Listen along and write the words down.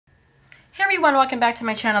Hey everyone, welcome back to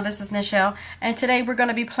my channel. This is Nichelle, and today we're going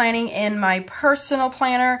to be planning in my personal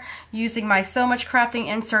planner using my So Much Crafting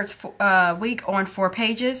inserts week on 4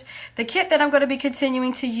 pages. The kit that I'm going to be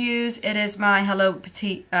continuing to use, it is my Hello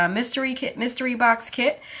Petite mystery box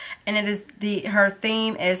kit, and it is her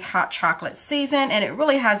theme is hot chocolate season, and it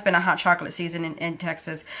really has been a hot chocolate season in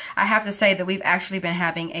Texas. I have to say that we've actually been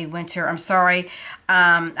having a winter. I'm sorry,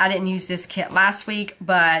 I didn't use this kit last week,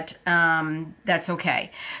 but that's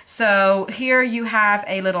okay. So here you have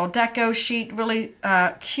a little deco sheet, really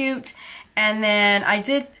cute, and then I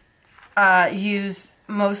did use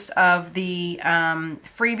most of the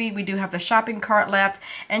freebie. We do have the shopping cart left,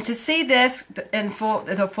 and to see this in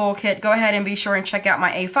the full kit, go ahead and be sure and check out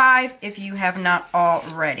my A5 if you have not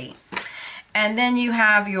already. And then you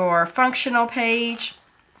have your functional page.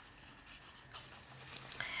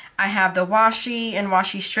 I have the washi and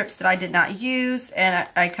washi strips that I did not use, and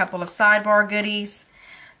a couple of sidebar goodies,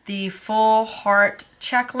 the full heart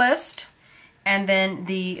checklist, and then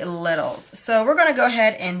the littles. So we're going to go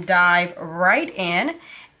ahead and dive right in,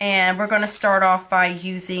 and we're going to start off by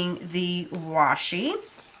using the washi.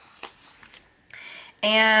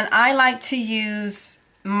 And I like to use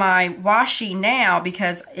my washi now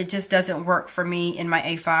because it just doesn't work for me in my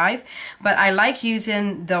A5, but I like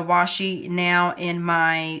using the washi now in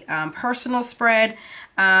my personal spread,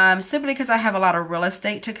 simply because I have a lot of real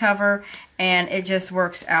estate to cover, and it just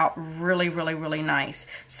works out really nice.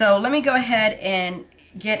 So let me go ahead and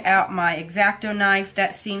get out my X-Acto knife.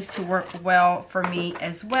 That seems to work well for me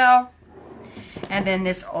as well. And then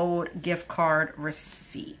this old gift card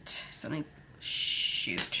receipt. So let me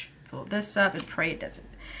pull this up and pray it doesn't.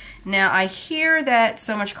 Now I hear that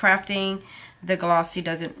So Much Crafting, the glossy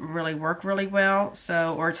doesn't really work really well,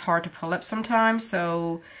 so, or it's hard to pull up sometimes.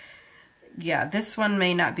 So yeah, this one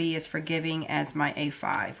may not be as forgiving as my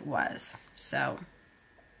A5 was. So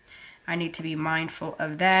I need to be mindful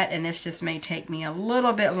of that, and this just may take me a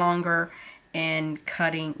little bit longer in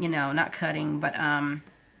cutting, you know, not cutting, but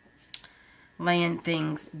laying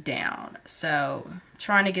things down. So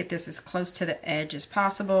trying to get this as close to the edge as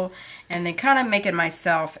possible, and then kind of making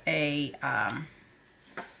myself a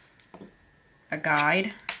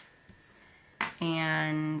guide.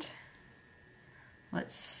 And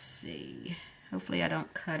let's see, hopefully I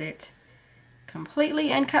don't cut it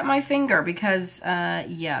completely and cut my finger, because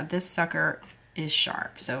yeah, this sucker is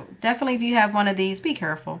sharp. So definitely, if you have one of these, be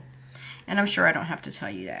careful. And I'm sure I don't have to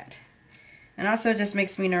tell you that. And also, it just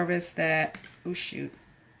makes me nervous that, oh shoot,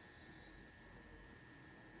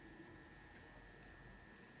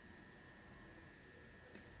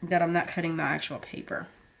 that I'm not cutting my actual paper.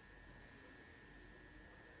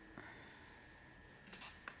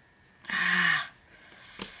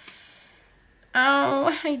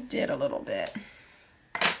 Oh, I did a little bit.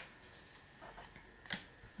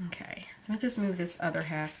 Okay, so I'll just move this other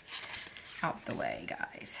half out the way,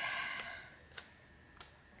 guys.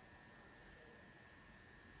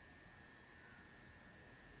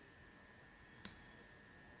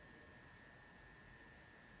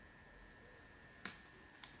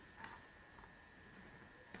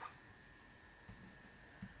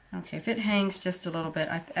 Okay, if it hangs just a little bit,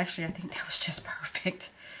 I think that was just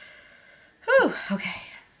perfect. Whew, okay.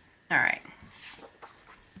 All right.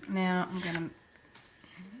 Now I'm going to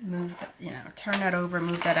move that, turn that over,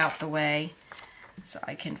 move that out the way so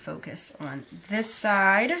I can focus on this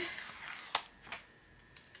side.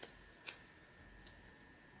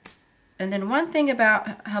 And then one thing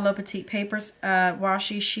about Hello Petite Papers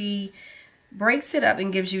washi, she breaks it up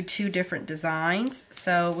and gives you 2 different designs,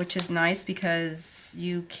 so which is nice because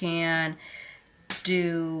you can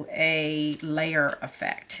do a layer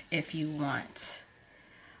effect if you want.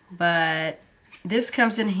 But this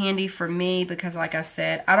comes in handy for me because, like I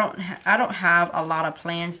said, I don't have a lot of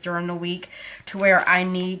plans during the week to where I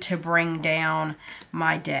need to bring down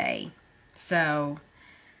my day. So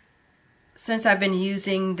since I've been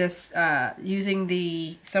using this using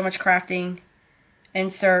the So Much Crafting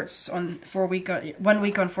inserts on 1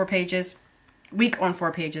 week on 4 pages, week on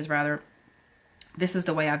 4 pages rather, this is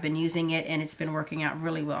the way I've been using it, and it's been working out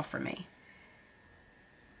really well for me.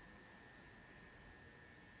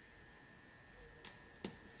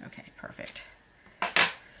 Okay, perfect.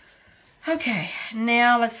 Okay,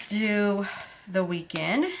 now let's do the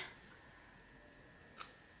weekend.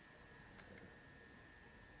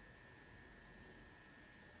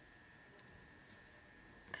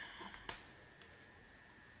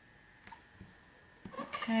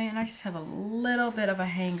 Okay, and I just have a little bit of a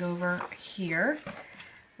hangover here,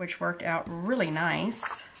 which worked out really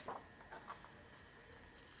nice.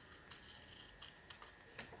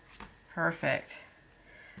 Perfect.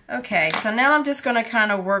 Okay, so now I'm just going to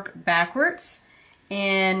kind of work backwards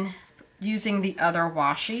and using the other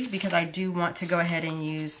washi because I do want to go ahead and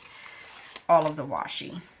use all of the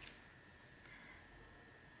washi.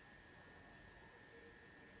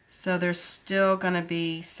 So there's still going to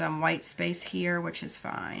be some white space here, which is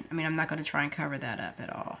fine. I mean, I'm not going to try and cover that up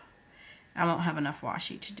at all. I won't have enough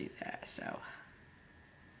washi to do that, so.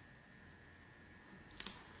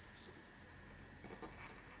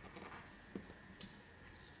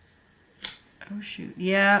 Oh shoot,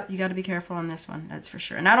 yeah, you got to be careful on this one, that's for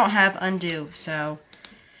sure. And I don't have undo, so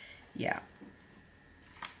yeah.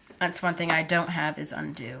 That's one thing I don't have is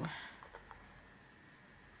undo.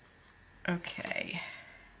 Okay.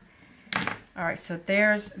 All right, so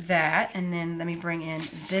there's that, and then let me bring in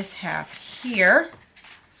this half here.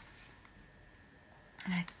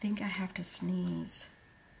 And I think I have to sneeze.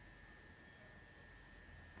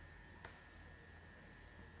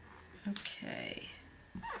 Okay,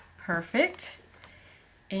 perfect.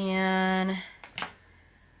 And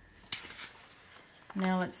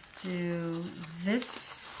now let's do this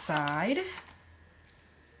side,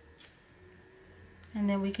 and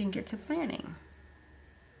then we can get to planning.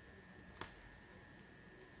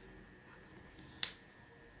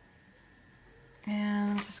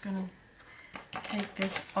 And I'm just going to take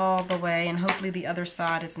this all the way, and hopefully the other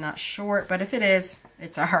side is not short, but if it is,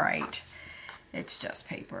 it's all right. It's just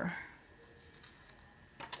paper.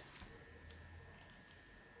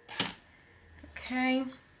 Okay,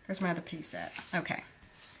 where's my other piece at? Okay.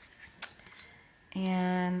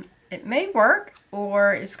 And it may work,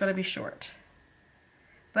 or it's going to be short.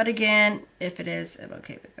 But again, if it is, I'm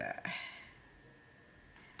okay with that.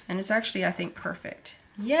 And it's actually, I think, perfect.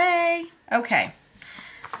 Yay! Okay.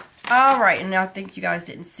 All right, and I think you guys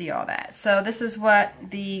didn't see all that. So this is what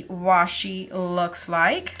the washi looks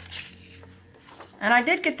like. And I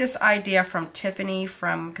did get this idea from Tiffany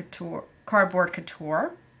from Cardboard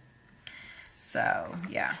Couture. So,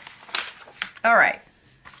 yeah. All right.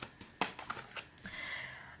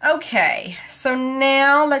 Okay, so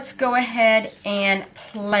now let's go ahead and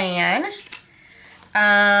plan.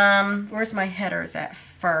 Where's my headers at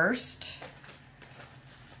first?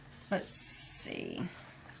 Let's see.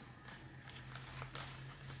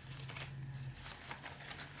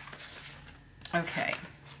 Okay.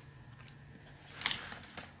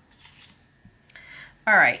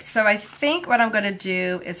 All right, so I think what I'm going to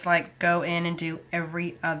do is like go in and do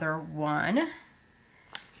every other one.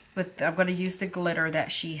 I'm going to use the glitter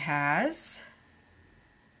that she has.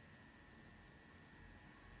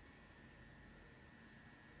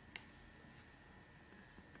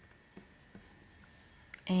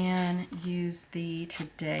 And use the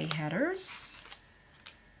Today headers.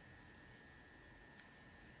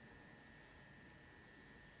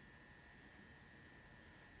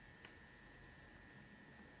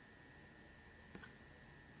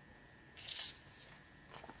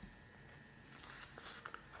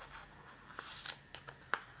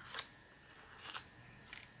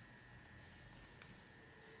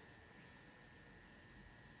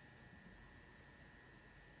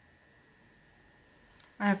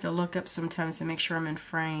 I have to look up sometimes to make sure I'm in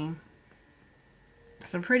frame.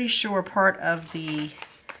 So I'm pretty sure part of the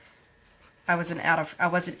I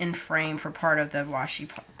wasn't in frame for part of the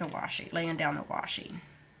washi, laying down the washi.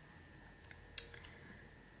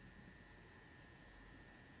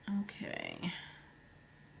 Okay.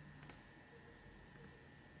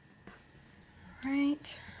 All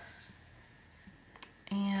right.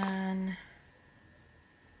 And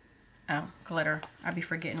oh, glitter. I'd be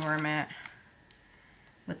forgetting where I'm at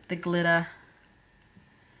with the glitter.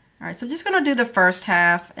 All right, so I'm just going to do the first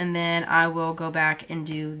half, and then I will go back and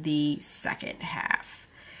do the second half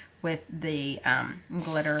with the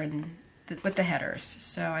glitter and with the headers.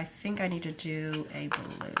 So I think I need to do a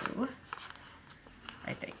blue.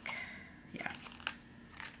 I think, yeah.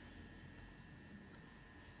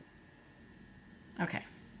 Okay.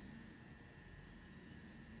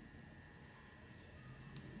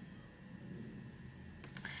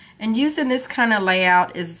 And using this kind of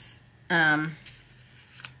layout is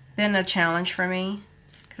been a challenge for me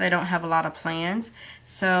because I don't have a lot of plans.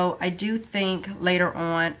 So I do think later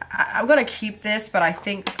on, I'm going to keep this, but I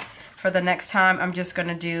think for the next time, I'm just going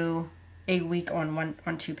to do a week on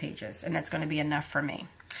 2 pages, and that's going to be enough for me.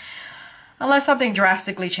 Unless something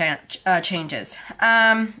drastically changes.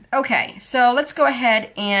 Okay, so let's go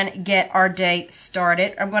ahead and get our day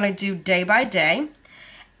started. I'm going to do day by day.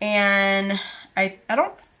 And I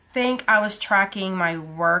don't think I was tracking my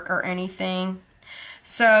work or anything.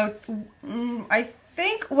 So I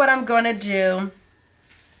think what I'm going to do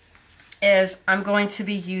is I'm going to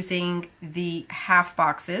be using the half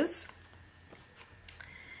boxes.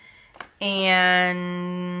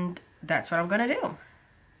 And that's what I'm going to do.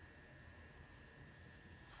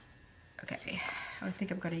 Okay, I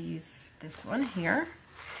think I'm going to use this one here.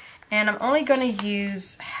 And I'm only going to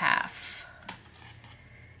use half.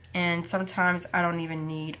 And sometimes I don't even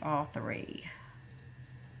need all three.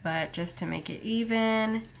 But just to make it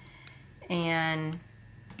even and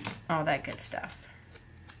all that good stuff.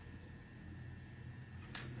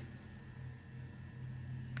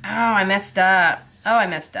 Oh, I messed up. Oh, I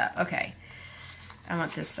messed up. Okay. I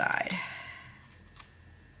want this side.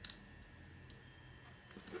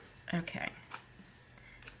 Okay.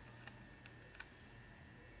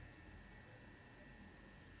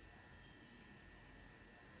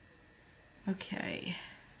 Okay.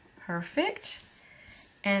 Perfect.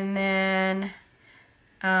 And then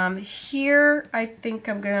here I think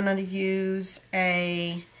I'm going to use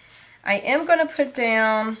I am going to put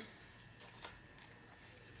down,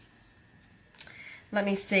 let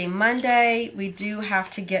me see, Monday we do have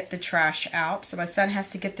to get the trash out. So my son has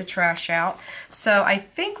to get the trash out. So I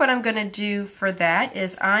think what I'm going to do for that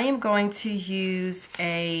is I am going to use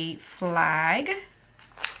a flag.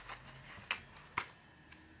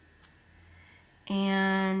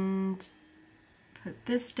 And put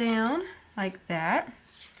this down like that.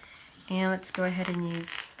 And let's go ahead and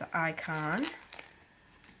use the icon.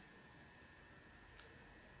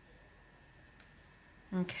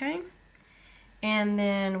 Okay. And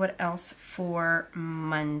then what else for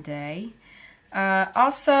Monday?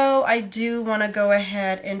 Also, I do want to go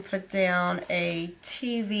ahead and put down a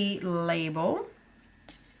TV label.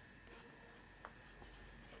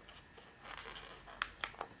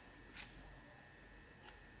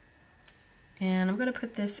 And I'm going to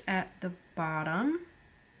put this at the bottom.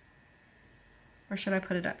 Or should I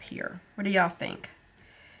put it up here? What do y'all think?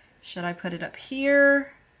 Should I put it up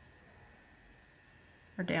here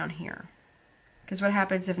or down here? Because what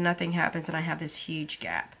happens if nothing happens and I have this huge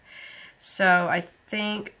gap? So I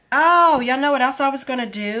think, oh, y'all know what else I was going to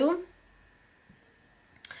do?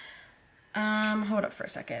 Hold up for a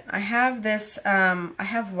second. I have this, I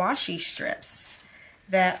have washi strips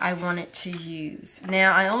that I wanted to use.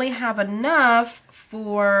 Now I only have enough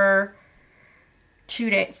for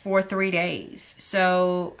 3 days.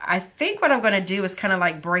 So I think what I'm going to do is kind of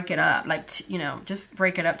like break it up, like, you know, just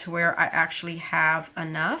break it up to where I actually have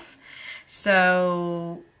enough.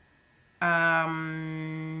 So,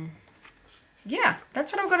 yeah,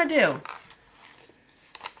 that's what I'm going to do.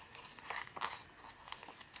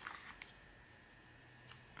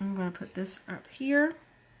 I'm going to put this up here.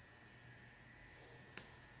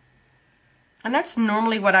 And that's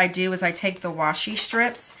normally what I do is I take the washi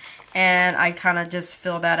strips and I kind of just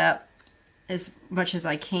fill that up as much as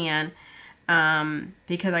I can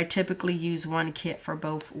because I typically use one kit for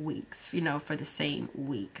both weeks, you know, for the same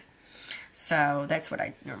week. So that's what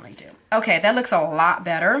I normally do. Okay, that looks a lot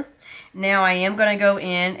better. Now I am going to go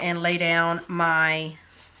in and lay down my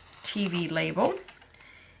TV label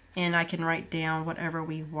and I can write down whatever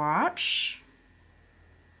we watch.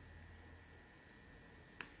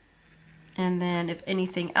 And then if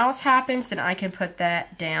anything else happens, then I can put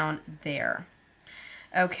that down there.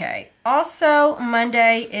 Okay. Also,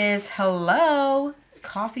 Monday is Hello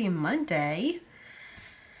Coffee Monday.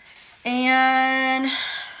 And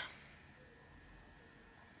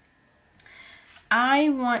I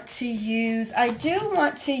do want to use a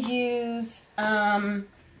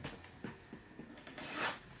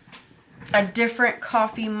different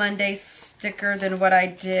Coffee Monday sticker than what I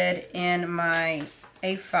did in my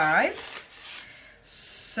A5.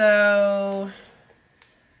 So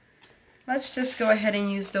let's just go ahead and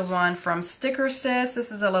use the one from Sticker Sis. This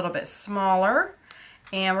is a little bit smaller.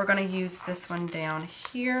 And we're going to use this one down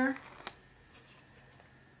here.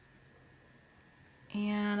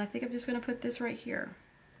 And I think I'm just going to put this right here.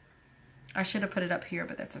 I should have put it up here,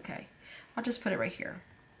 but that's okay. I'll just put it right here.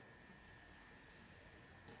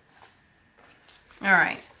 All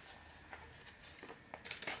right.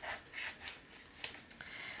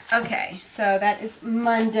 Okay, so that is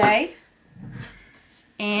Monday.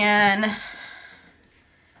 And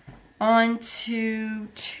on to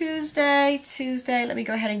Tuesday. Let me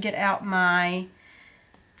go ahead and get out my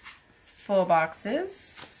full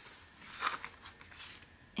boxes.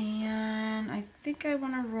 And I think I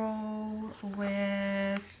want to roll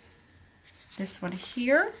with this one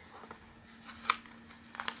here.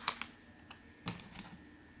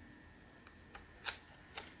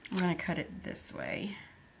 I'm going to cut it this way.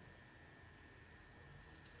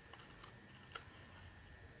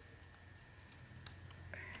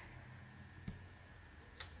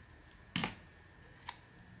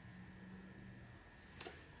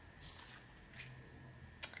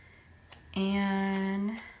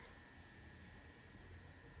 And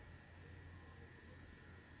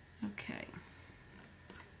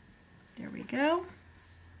go.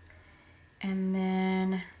 And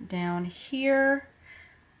then down here,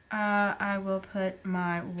 I will put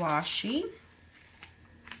my washi.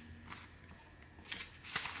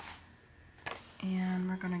 And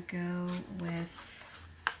we're gonna go with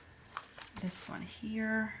this one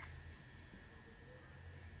here.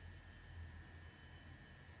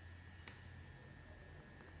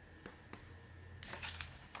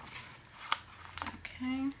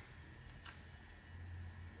 Okay.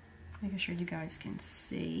 Making sure you guys can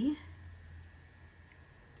see.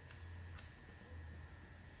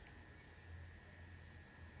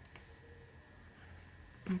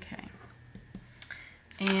 Okay.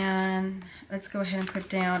 And let's go ahead and put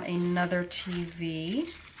down another TV.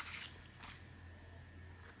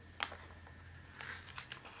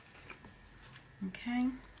 Okay.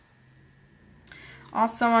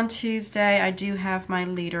 Also on Tuesday, I do have my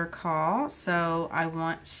leader call, so I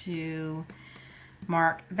want to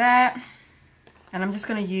mark that. And I'm just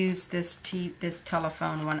going to use this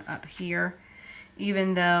telephone one up here,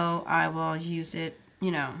 even though I will use it,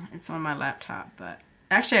 you know, it's on my laptop, but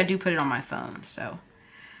actually I do put it on my phone, so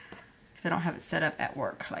because I don't have it set up at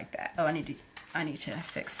work like that. Oh, I need to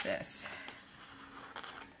fix this.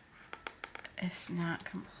 It's not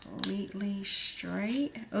completely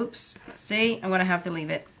straight. Oops. See, I'm gonna have to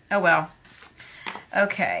leave it. Oh well.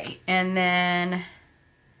 Okay, and then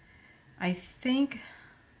I think,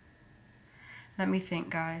 let me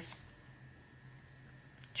think, guys.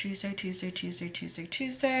 Tuesday.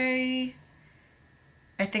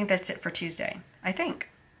 I think that's it for Tuesday. I think.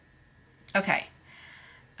 Okay.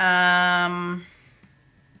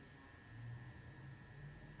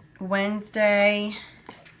 Wednesday,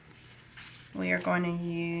 we are going to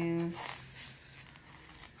use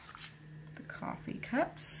the coffee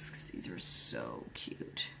cups, 'cause these are so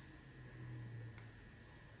cute.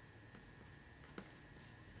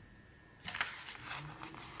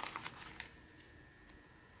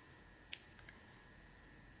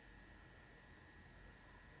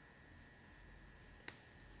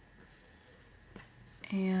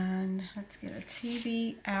 And let's get a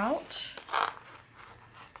TV out.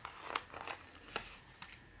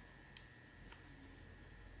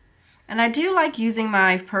 And I do like using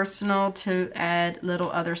my personal to add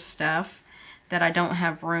little other stuff that I don't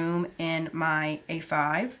have room in my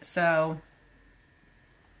A5. So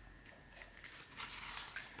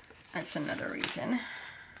that's another reason.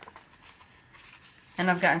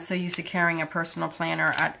 And I've gotten so used to carrying a personal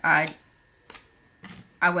planner,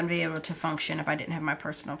 I wouldn't be able to function if I didn't have my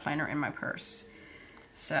personal planner in my purse.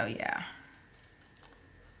 So yeah.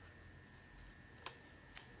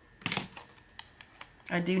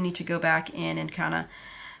 I do need to go back in and kind of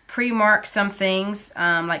pre-mark some things.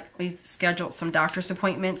 Like we've scheduled some doctor's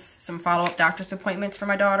appointments, some follow-up doctor's appointments for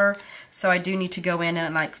my daughter. So I do need to go in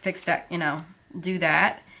and like fix that, you know, do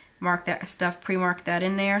that. Mark that stuff, pre-mark that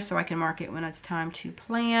in there so I can mark it when it's time to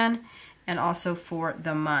plan, and also for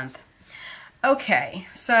the month. Okay,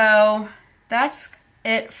 so that's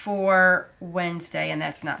it for Wednesday, and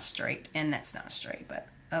that's not straight, but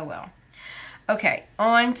oh well. Okay,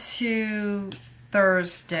 on to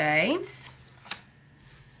Thursday.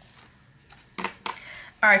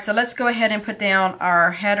 All right, so let's go ahead and put down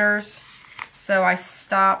our headers. So I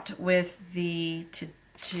stopped with the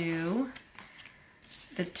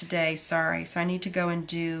today, sorry. So I need to go and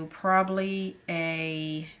do probably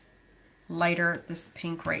a lighter, this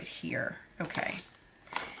pink right here. Okay.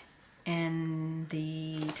 And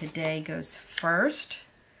the today goes first.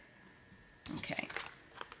 Okay.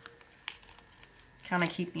 Kind of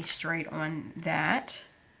keep me straight on that.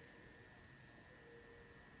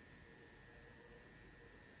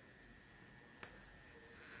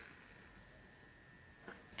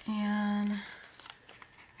 And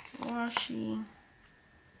washi.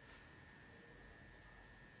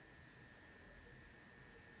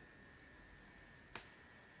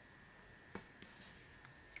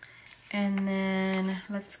 And then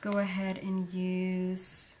let's go ahead and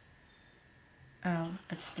use, oh,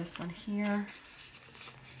 it's this one here.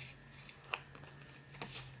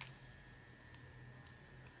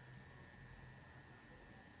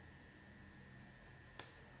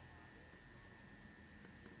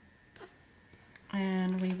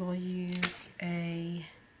 And we will use a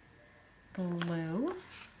blue.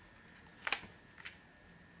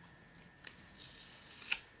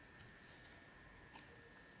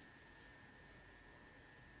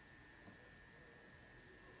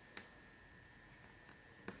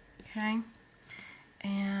 Okay,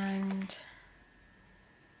 and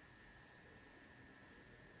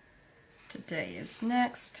today is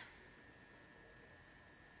next.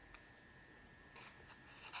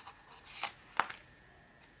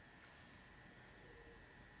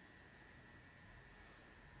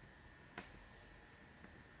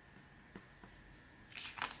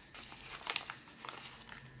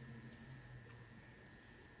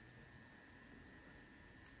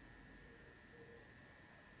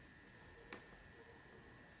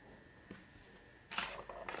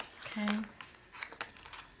 Okay.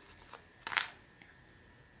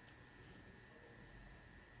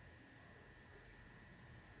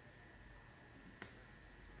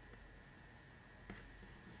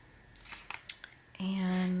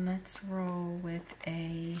 And let's roll with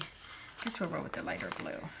I guess we'll roll with the lighter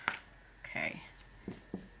blue. Okay.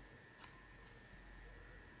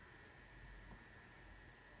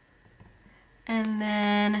 And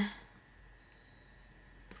then,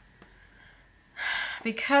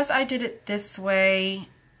 because I did it this way,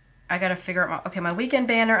 I gotta figure out okay, my weekend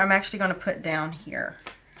banner I'm actually gonna put down here.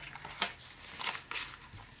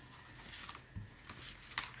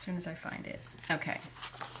 As soon as I find it. Okay.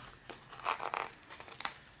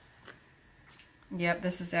 Yep,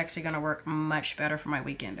 this is actually going to work much better for my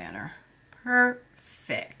weekend banner.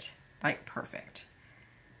 Perfect. Like perfect.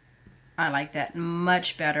 I like that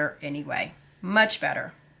much better anyway. Much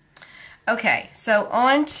better. Okay, so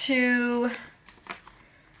on to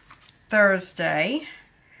Thursday.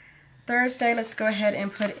 Thursday, let's go ahead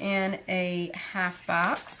and put in a half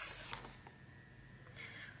box.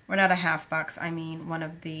 Or not a half box, I mean one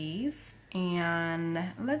of these.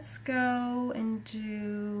 And let's go and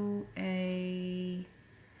do I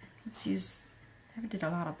haven't did a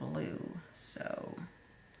lot of blue, so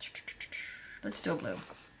let's do a blue.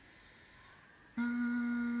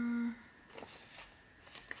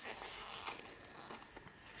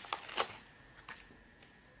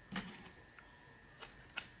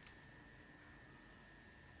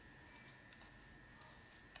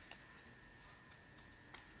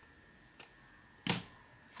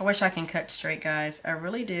 I wish I can cut straight, guys. I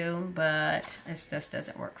really do, but it just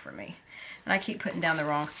doesn't work for me. And I keep putting down the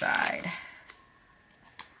wrong side.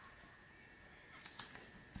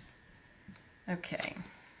 Okay.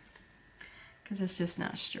 Because it's just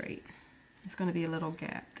not straight. It's going to be a little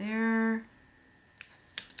gap there.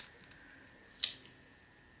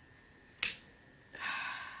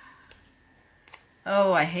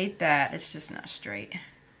 Oh, I hate that. It's just not straight.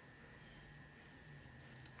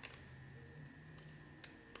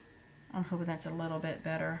 I'm hoping that's a little bit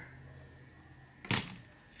better.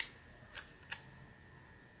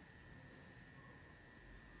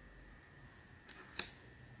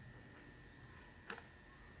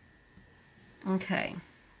 Okay.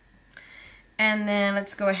 And then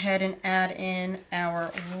let's go ahead and add in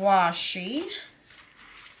our washi.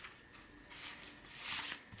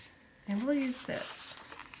 And we'll use this.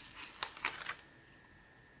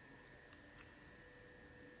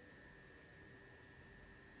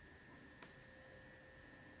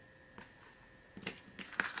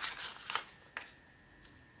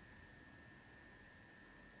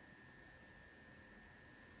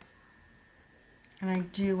 And I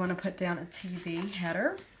do want to put down a TV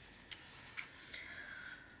header.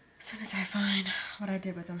 As soon as I find what I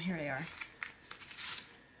did with them, here they are.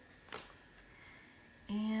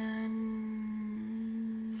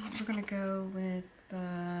 And we're gonna go with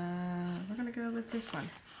this one.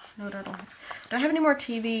 No, I don't. Do I have any more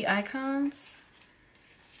TV icons?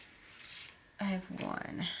 I have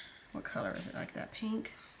one. What color is it? Like that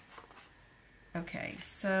pink? Okay,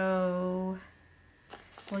 so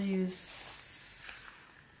we'll use.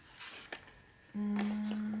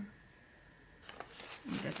 It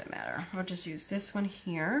doesn't matter. We'll just use this one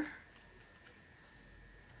here.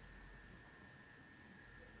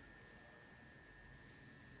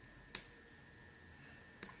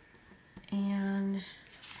 And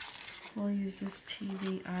we'll use this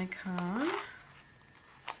TV icon.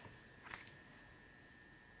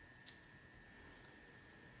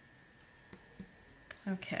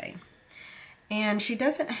 Okay. And she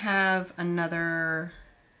doesn't have another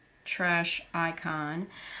trash icon,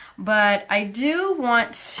 but I do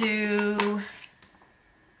want to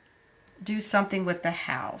do something with the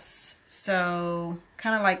house. So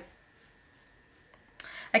kind of like,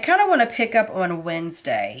 I kind of want to pick up on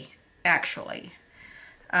Wednesday, actually.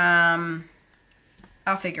 I'll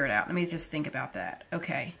figure it out. Let me just think about that.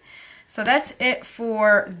 Okay. So that's it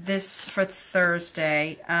for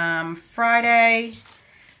Thursday. Friday,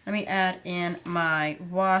 let me add in my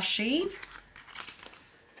washi.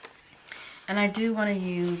 And I do want to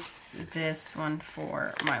use this one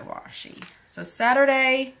for my washi. So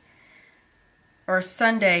Saturday or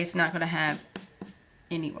Sunday is not going to have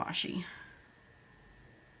any washi.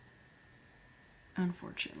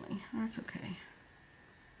 Unfortunately. That's okay.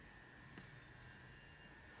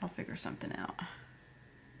 I'll figure something out.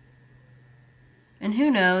 And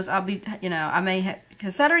who knows, I'll be, I may have,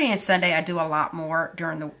 because Saturday and Sunday I do a lot more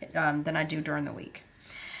during the, than I do during the week.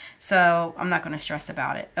 So I'm not going to stress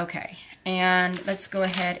about it. Okay. And let's go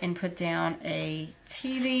ahead and put down a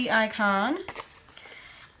TV icon.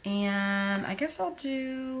 And I guess I'll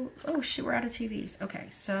do, oh shoot, we're out of TVs. Okay,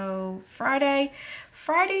 so Friday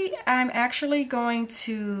I'm actually going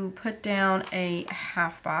to put down a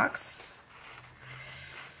half box.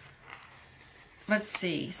 Let's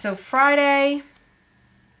see, so Friday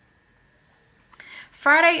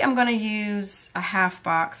I'm going to use a half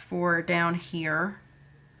box for down here,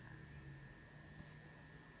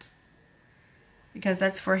 because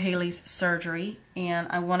that's for Haley's surgery, and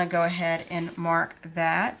I want to go ahead and mark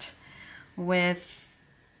that with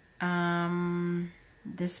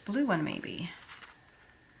this blue one, maybe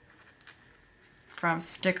from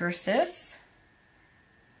Sticker Sis.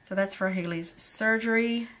 So that's for Haley's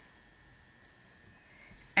surgery.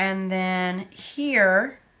 And then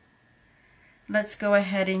here, let's go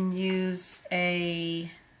ahead and use a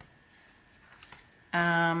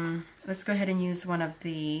let's go ahead and use one of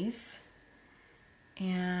these.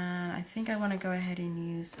 And I think I want to go ahead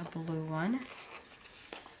and use a blue one.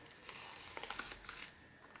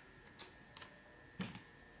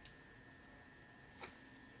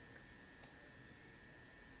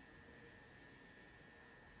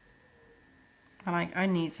 I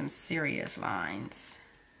need some serious lines.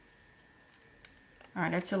 All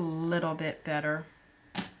right, that's a little bit better.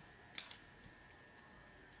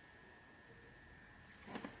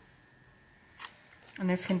 And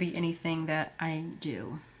this can be anything that I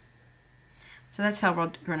do. So that's how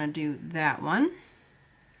we're going to do that one.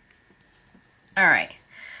 All right,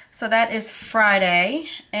 so that is Friday.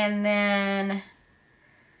 And then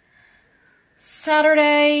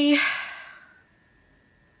Saturday,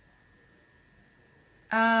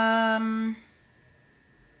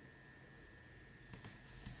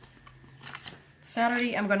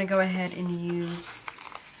 Saturday I'm going to go ahead and use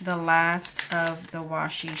the last of the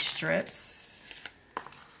washi strips.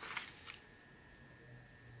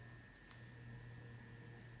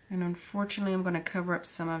 And unfortunately I'm going to cover up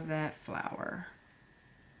some of that flour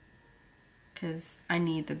because I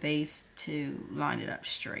need the base to line it up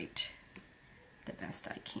straight the best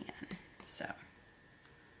I can. So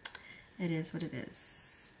it is what it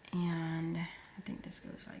is. And I think this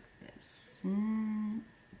goes like this.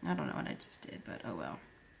 I don't know what I just did, but oh well.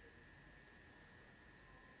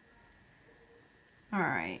 All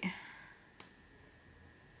right.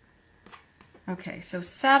 Okay, so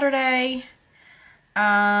Saturday,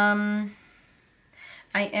 I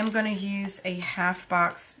am going to use a half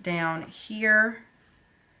box down here.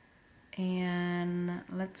 And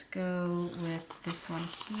let's go with this one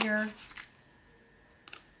here.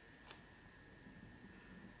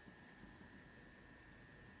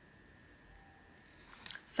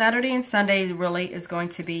 Saturday and Sunday really is going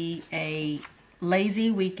to be a lazy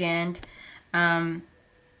weekend. No,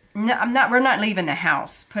 we're not leaving the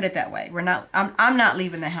house, put it that way. I'm not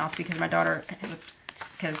leaving the house because my daughter,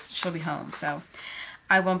 because she'll be home, so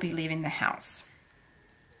I won't be leaving the house.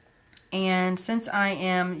 And since I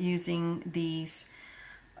am using these,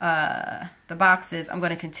 the boxes, I'm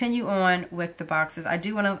going to continue on with the boxes. I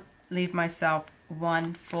do want to leave myself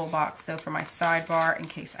one full box though for my sidebar in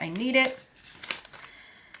case I need it.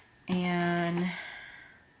 And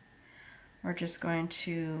we're just going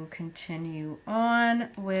to continue on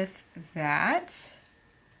with that.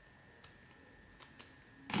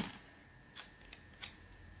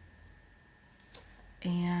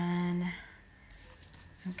 And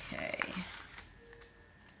okay.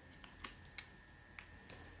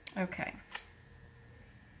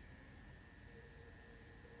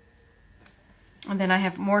 And then I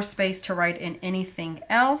have more space to write in anything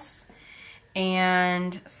else.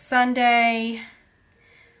 And Sunday,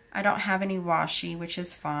 I don't have any washi, which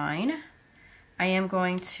is fine. I am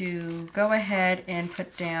going to go ahead and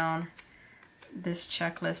put down this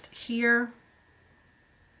checklist here.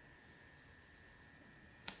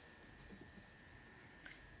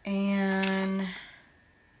 And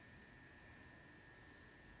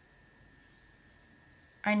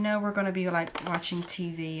I know we're going to be like watching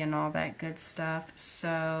TV and all that good stuff,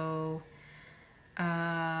 so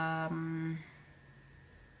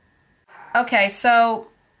okay, so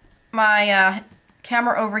my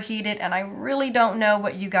camera overheated and I really don't know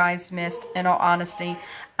what you guys missed, in all honesty.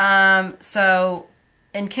 So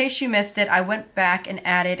in case you missed it, I went back and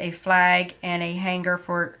added a flag and a hanger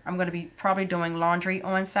for, I'm going to be probably doing laundry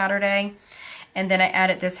on Saturday. And then I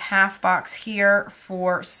added this half box here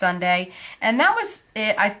for Sunday. And that was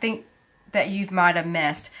it, I think, that you might have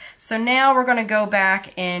missed. So now we're going to go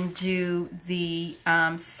back and do the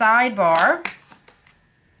sidebar.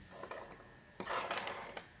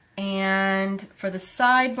 And for the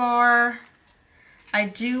sidebar, I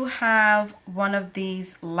do have one of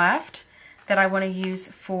these left that I want to use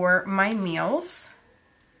for my meals.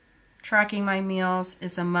 tracking my meals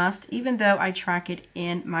is a must, even though I track it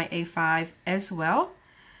in my A5 as well.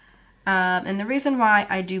 And the reason why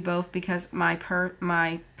I do both, because my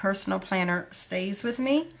personal planner stays with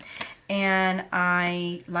me, and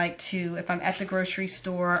I like to, if I'm at the grocery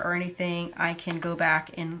store or anything, I can go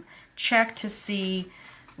back and check to see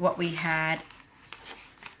what we had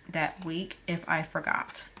that week if I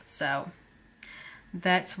forgot. So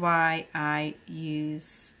that's why I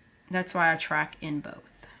track in both.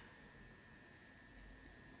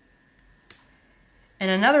 And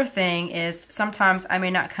another thing is sometimes I may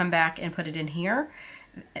not come back and put it in here,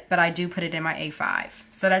 but I do put it in my A5.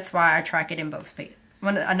 So that's why I track it in both spots.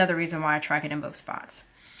 Another reason why I track it in both spots.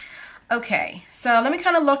 Okay, so let me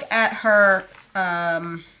kind of look at her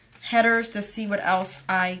headers to see what else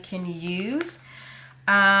I can use.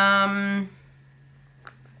 I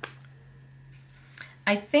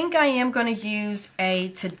think I am going to use a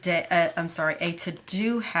to-do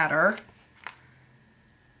header,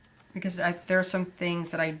 because there are some things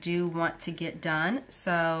that I do want to get done.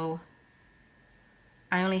 So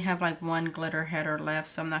I only have like one glitter header left,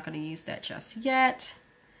 so I'm not going to use that just yet.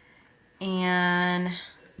 And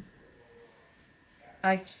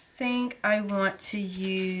I think I want to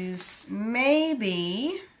use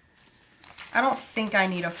maybe, I don't think I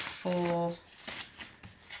need a full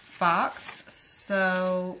box,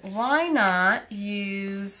 so why not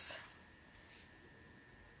use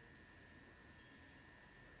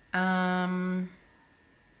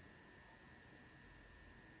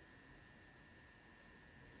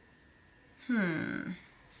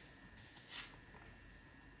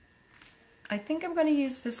I think I'm going to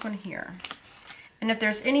use this one here. And if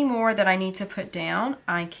there's any more that I need to put down,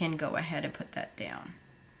 I can go ahead and put that down.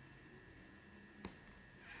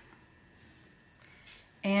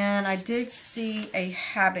 And I did see a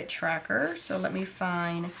habit tracker, so let me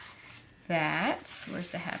find that.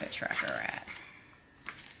 Where's the habit tracker at?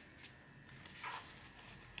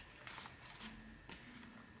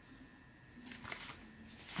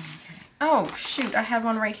 Okay. Oh, shoot, I have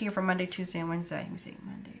one right here for Monday, Tuesday, and Wednesday. Let me see.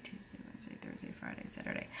 Monday, Tuesday, Wednesday, Thursday, Friday,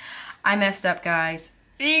 Saturday. I messed up, guys.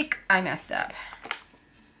 Eek! I messed up.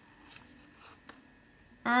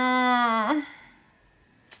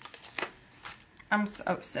 I'm so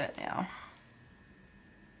upset now.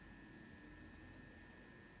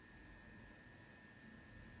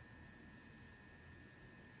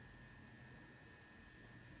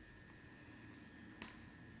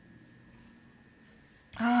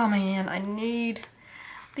 Oh man, I need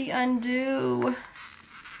the undo,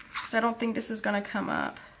 because I don't think this is going to come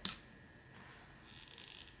up.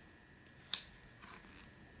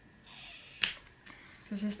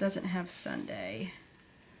 Because this doesn't have Sunday.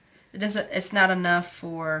 It's not enough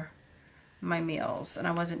for my meals, and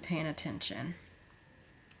I wasn't paying attention.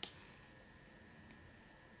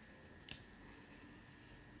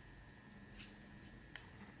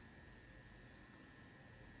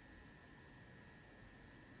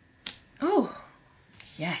 Oh,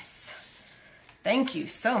 yes. Thank you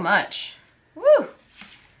so much. Woo!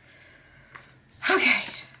 Okay,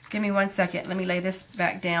 give me 1 second. Let me lay this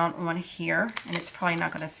back down on here, and it's probably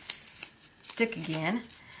not going to stick again.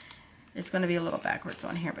 It's going to be a little backwards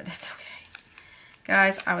on here, but that's okay.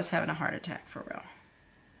 Guys, I was having a heart attack for real.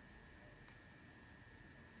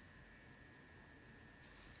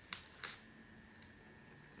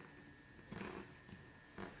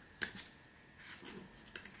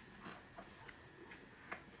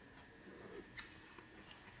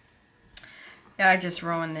 Yeah, I just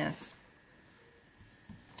ruined this.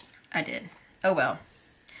 I did. Oh well.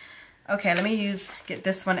 Okay, let me get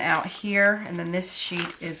this one out here, and then this sheet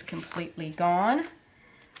is completely gone.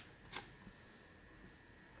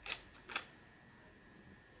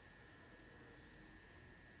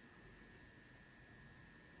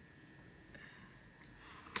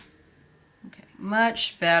 Okay,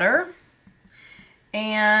 much better.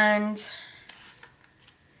 And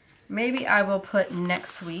maybe I will put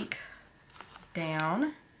next week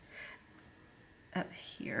down up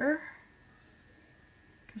here.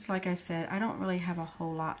 Because like I said, I don't really have a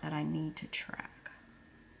whole lot that I need to track.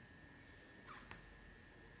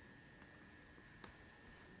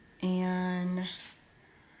 And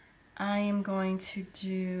I am going to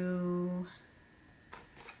do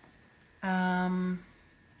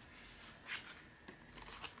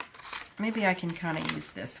maybe I can kind of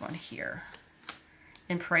use this one here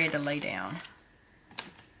and pray to lay down,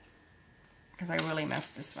 because I really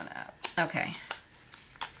messed this one up. Okay.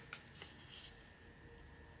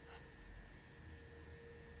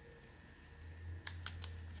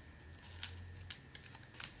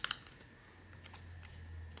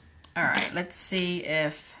 All right, let's see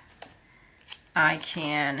if I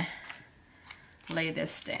can lay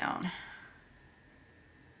this down.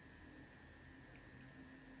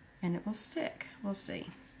 And it will stick. We'll see.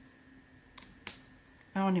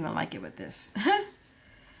 I don't even like it with this.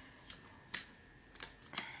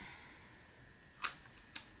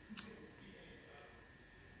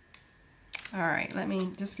 All right,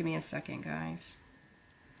 just give me a second, guys.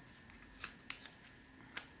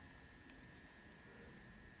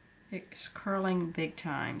 It's curling big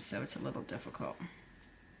time, so it's a little difficult.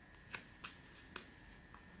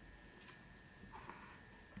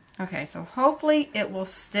 Okay, so hopefully it will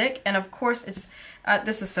stick, and of course it's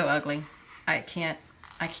this is so ugly. I can't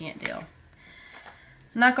deal.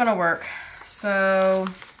 Not gonna work. So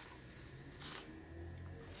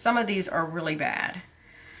some of these are really bad.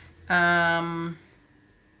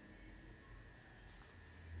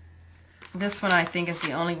 This one I think is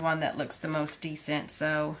the only one that looks the most decent,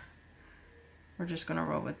 so we're just gonna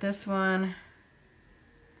roll with this one.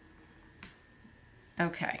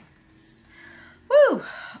 Okay. Woo!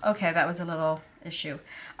 Okay, that was a little issue.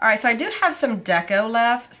 All right, so I do have some deco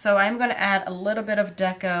left, so I'm gonna add a little bit of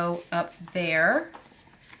deco up there.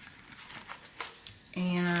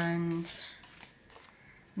 And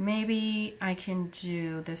maybe I can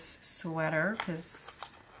do this sweater because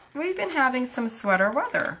we've been having some sweater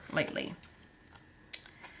weather lately.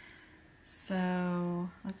 So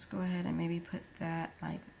let's go ahead and maybe put that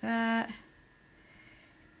like that.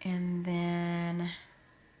 And then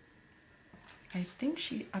I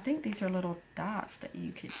think these are little dots that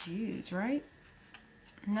you could use, right?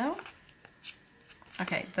 No?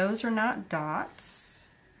 Okay, those are not dots.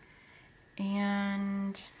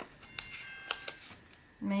 And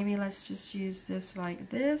maybe let's just use this like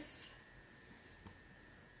this.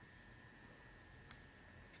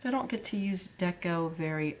 I don't get to use deco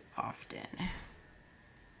very often.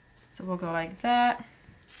 So we'll go like that.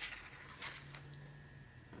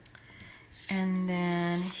 And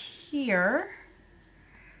then here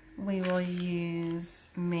we will use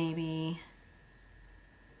maybe,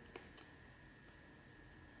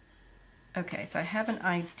 okay, so I have an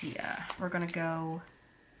idea. We're gonna go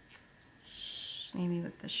maybe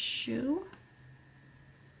with the shoe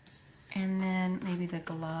and then maybe the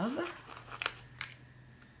glove.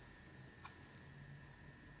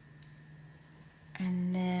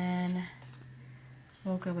 And then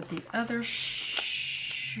we'll go with the other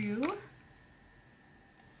shoe.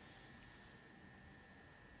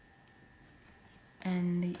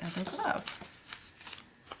 And the other glove.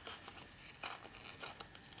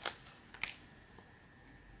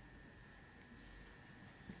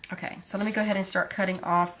 Okay, so let me go ahead and start cutting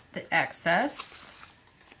off the excess.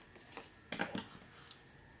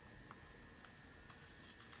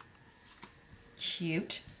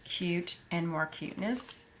 Cute, cute, and more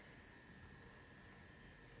cuteness.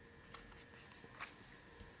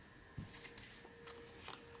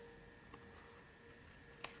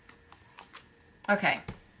 Okay,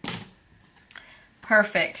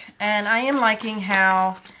 perfect. And I am liking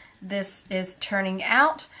how this is turning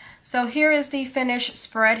out. So here is the finished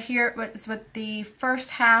spread. Here is what the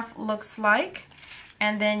first half looks like.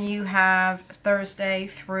 And then you have Thursday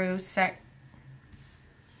through okay,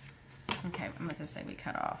 I'm going to say we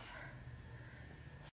cut off.